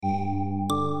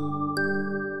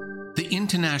The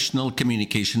International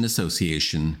Communication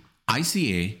Association,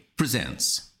 ICA,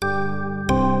 presents.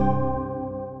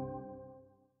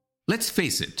 Let's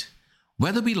face it,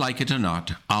 whether we like it or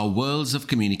not, our worlds of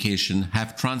communication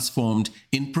have transformed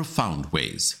in profound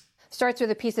ways. Starts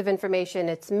with a piece of information,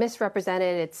 it's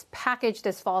misrepresented, it's packaged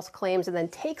as false claims, and then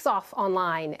takes off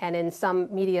online and in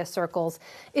some media circles.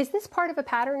 Is this part of a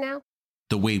pattern now?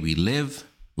 The way we live,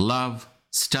 love,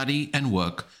 study, and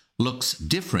work looks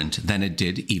different than it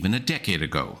did even a decade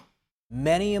ago.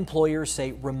 Many employers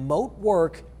say remote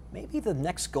work may be the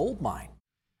next gold mine.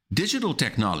 Digital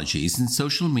technologies and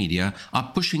social media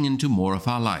are pushing into more of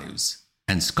our lives,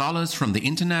 and scholars from the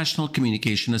International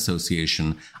Communication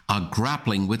Association are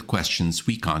grappling with questions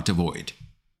we can't avoid.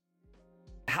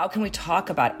 How can we talk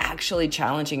about actually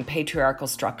challenging patriarchal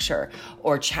structure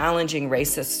or challenging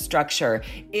racist structure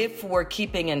if we're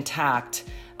keeping intact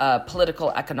a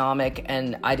political, economic,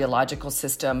 and ideological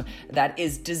system that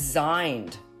is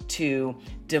designed to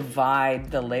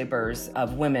divide the labors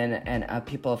of women and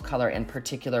people of color in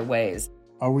particular ways?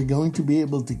 Are we going to be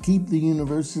able to keep the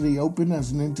university open as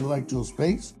an intellectual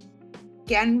space?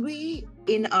 Can we,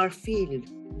 in our field,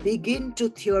 begin to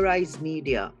theorize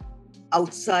media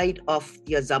outside of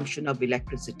the assumption of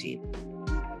electricity?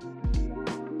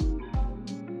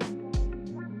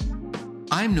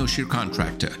 I'm Noshir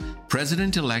Contractor,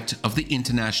 President-elect of the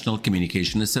International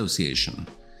Communication Association.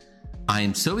 I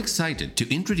am so excited to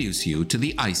introduce you to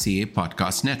the ICA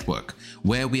Podcast Network,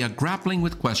 where we are grappling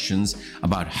with questions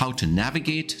about how to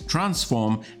navigate,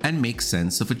 transform, and make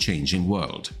sense of a changing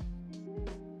world.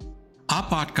 Our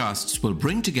podcasts will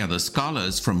bring together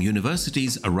scholars from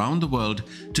universities around the world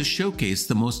to showcase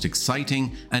the most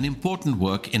exciting and important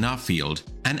work in our field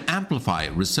and amplify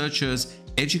researchers,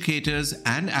 educators,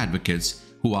 and advocates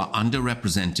who are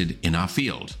underrepresented in our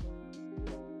field.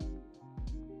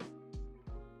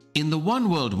 In the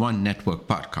One World, One Network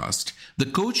podcast, the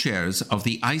co-chairs of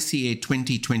the ICA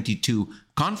 2022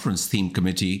 Conference Theme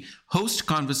Committee host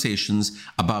conversations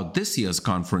about this year's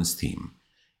conference theme.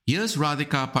 Here's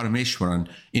Radhika Parameshwaran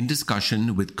in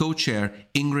discussion with co-chair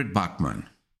Ingrid Bachmann.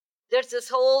 There's this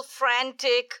whole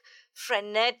frenetic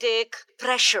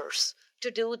pressures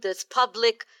to do this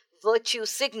public virtue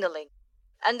signaling.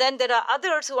 And then there are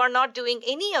others who are not doing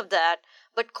any of that,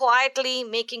 but quietly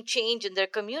making change in their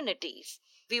communities.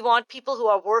 We want people who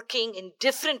are working in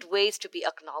different ways to be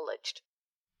acknowledged.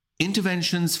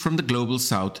 Interventions from the Global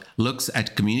South looks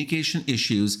at communication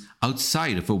issues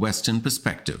outside of a Western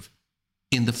perspective.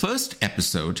 In the first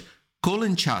episode,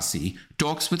 Colin Chassi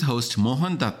talks with host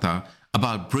Mohan Datta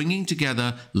about bringing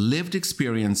together lived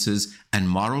experiences and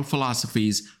moral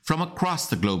philosophies from across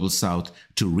the Global South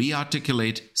to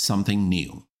re-articulate something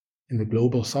new. In the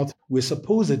Global South, we're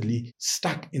supposedly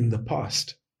stuck in the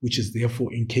past, which is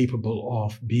therefore incapable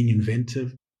of being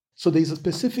inventive. So there's a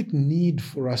specific need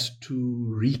for us to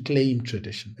reclaim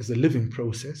tradition as a living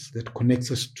process that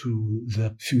connects us to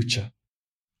the future.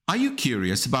 Are you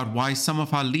curious about why some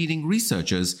of our leading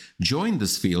researchers joined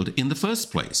this field in the first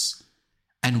place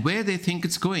and where they think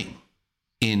it's going?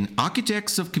 In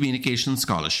Architects of Communication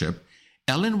Scholarship,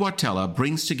 Ellen Wartella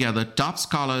brings together top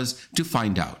scholars to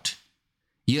find out.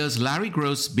 Here's Larry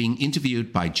Gross being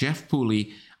interviewed by Jeff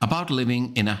Pooley about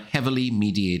living in a heavily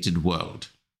mediated world.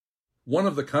 One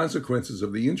of the consequences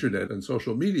of the internet and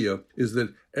social media is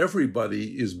that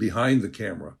everybody is behind the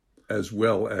camera as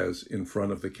well as in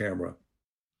front of the camera.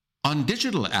 On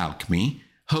Digital Alchemy,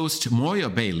 host Moya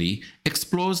Bailey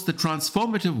explores the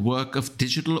transformative work of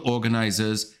digital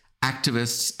organizers,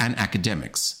 activists, and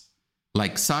academics,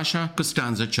 like Sasha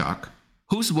Costanza-Chock,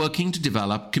 who's working to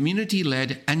develop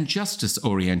community-led and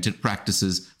justice-oriented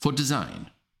practices for design.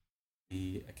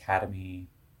 The Academy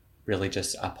really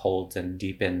just upholds and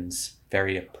deepens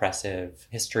very oppressive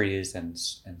histories and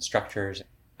structures.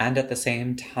 And at the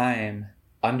same time,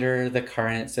 under the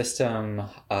current system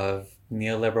of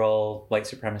neoliberal, white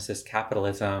supremacist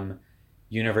capitalism,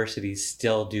 universities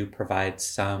still do provide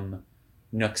some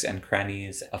nooks and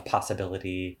crannies of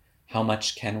possibility. How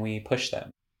much can we push them?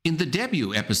 In the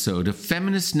debut episode of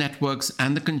Feminist Networks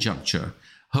and the Conjuncture,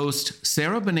 host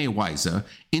Sarah Benet Weiser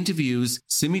interviews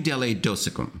Simidele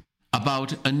Dosekun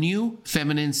about a new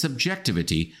feminine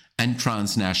subjectivity and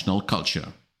transnational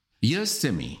culture. Here's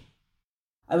Simi.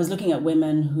 I was looking at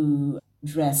women who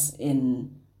dress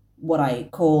in what I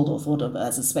called or thought of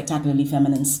as a spectacularly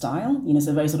feminine style,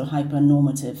 so very sort of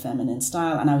hyper-normative feminine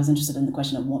style, and I was interested in the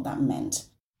question of what that meant.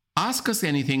 Ask Us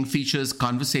Anything features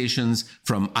conversations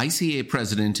from ICA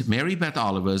President Mary Beth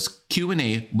Oliver's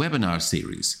Q&A webinar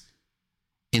series.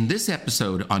 In this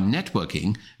episode on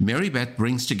networking, Mary Beth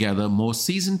brings together more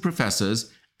seasoned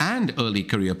professors and early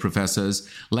career professors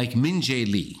like Min Jae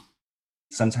Lee.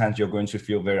 Sometimes you're going to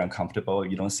feel very uncomfortable.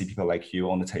 You don't see people like you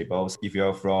on the tables. If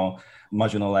you're from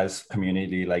marginalized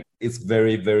community, like it's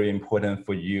very, very important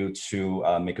for you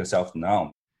to make yourself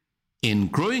known. In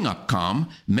Growing Up Comm,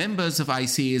 members of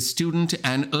ICA's Student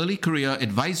and Early Career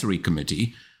Advisory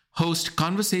Committee host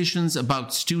conversations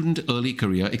about student early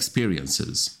career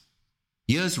experiences.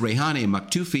 Here's Rehane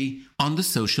Maktufi on the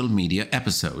social media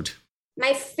episode.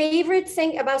 My favorite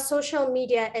thing about social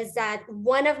media is that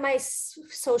one of my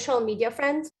social media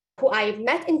friends, who I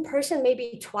met in person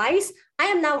maybe twice, I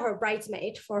am now her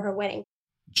bridesmaid for her wedding.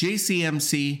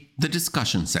 JCMC, The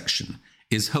Discussion Section,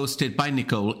 is hosted by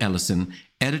Nicole Ellison,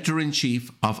 Editor-in-Chief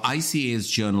of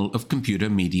ICA's Journal of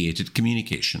Computer-Mediated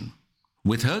Communication.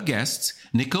 With her guests,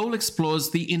 Nicole explores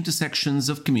the intersections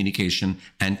of communication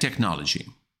and technology.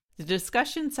 The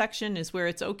discussion section is where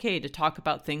it's okay to talk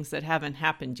about things that haven't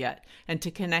happened yet and to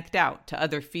connect out to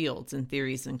other fields and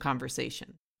theories and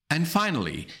conversation. And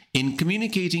finally, in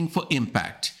Communicating for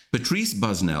Impact, Patrice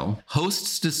Busnell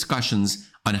hosts discussions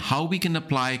on how we can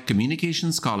apply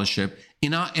communication scholarship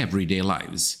in our everyday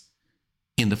lives.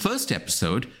 In the first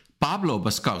episode, Pablo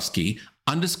Baskowski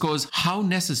underscores how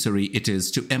necessary it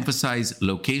is to emphasize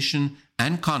location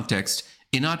and context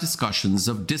in our discussions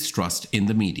of distrust in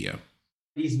the media.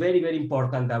 It's very, very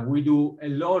important that we do a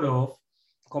lot of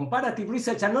comparative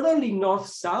research, and not only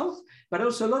North-South, but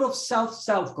also a lot of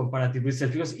South-South comparative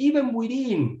research, because even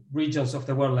within regions of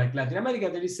the world like Latin America,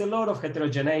 there is a lot of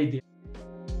heterogeneity.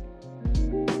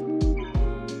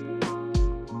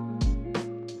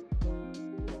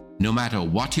 No matter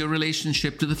what your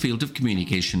relationship to the field of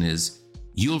communication is,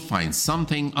 you'll find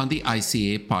something on the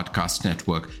ICA Podcast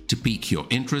Network to pique your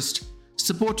interest,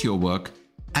 support your work,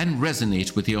 and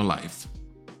resonate with your life.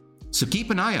 So keep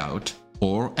an eye out,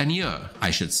 or an ear,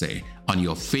 I should say, on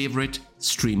your favorite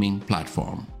streaming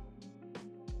platform.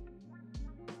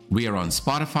 We are on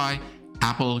Spotify,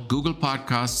 Apple, Google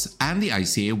Podcasts, and the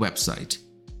ICA website.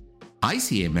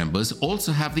 ICA members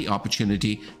also have the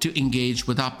opportunity to engage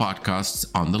with our podcasts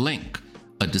on The Link,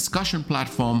 a discussion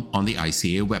platform on the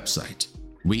ICA website.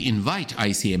 We invite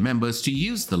ICA members to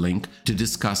use The Link to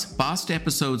discuss past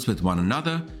episodes with one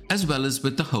another, as well as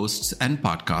with the hosts and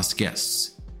podcast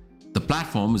guests. The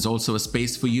platform is also a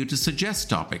space for you to suggest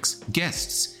topics,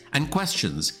 guests, and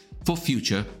questions for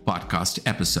future podcast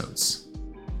episodes.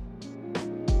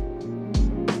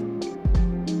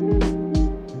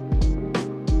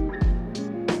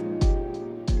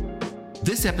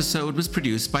 This episode was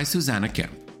produced by Susanna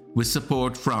Kemp, with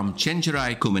support from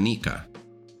Chenjerai Kumanika.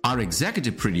 Our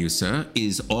executive producer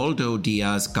is Aldo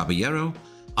Diaz Caballero.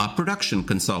 Our production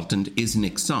consultant is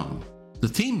Nick Song. The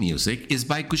theme music is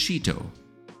by Kushito.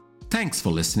 Thanks for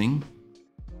listening.